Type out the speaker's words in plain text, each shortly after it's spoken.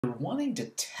You're wanting to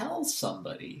tell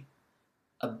somebody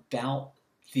about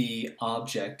the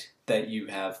object that you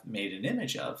have made an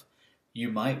image of,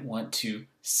 you might want to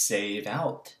save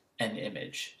out an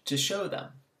image to show them.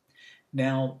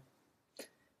 Now,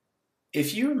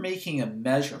 if you're making a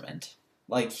measurement,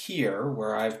 like here,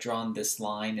 where I've drawn this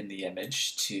line in the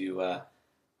image to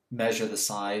measure the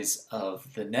size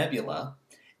of the nebula,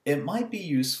 it might be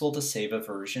useful to save a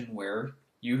version where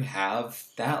you have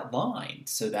that line.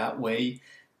 So that way,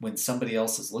 when somebody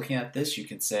else is looking at this, you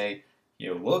can say,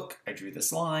 look, I drew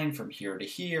this line from here to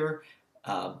here.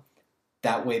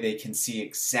 That way they can see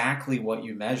exactly what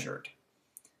you measured.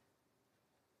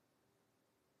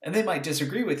 And they might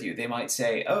disagree with you. They might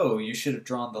say, oh, you should have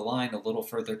drawn the line a little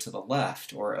further to the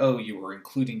left, or oh, you were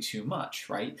including too much,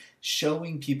 right?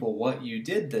 Showing people what you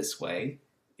did this way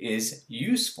is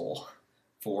useful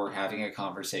for having a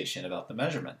conversation about the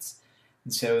measurements.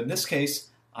 And so in this case,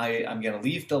 I'm going to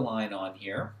leave the line on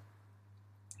here,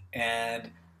 and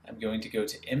I'm going to go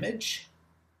to Image,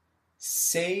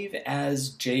 Save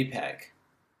as JPEG,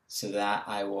 so that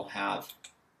I will have a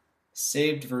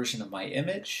saved version of my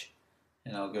image.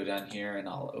 And I'll go down here and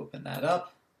I'll open that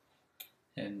up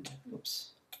and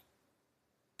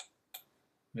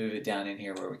move it down in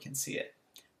here where we can see it.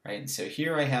 Right? And so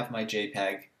here I have my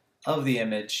JPEG of the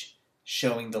image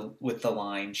showing with the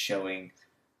line showing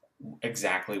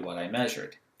exactly what I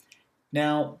measured.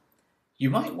 Now, you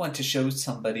might want to show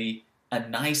somebody a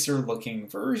nicer looking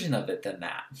version of it than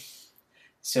that.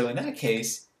 So in that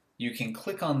case, you can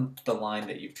click on the line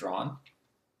that you've drawn,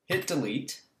 hit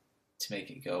delete to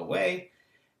make it go away,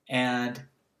 and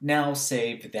now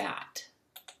save that.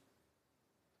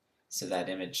 So that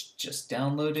image just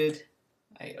downloaded.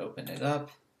 I open it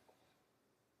up,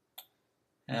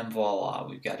 and voila,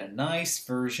 we've got a nice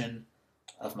version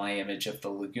of my image of the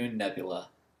Lagoon Nebula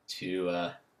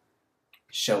to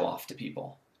show off to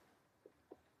people.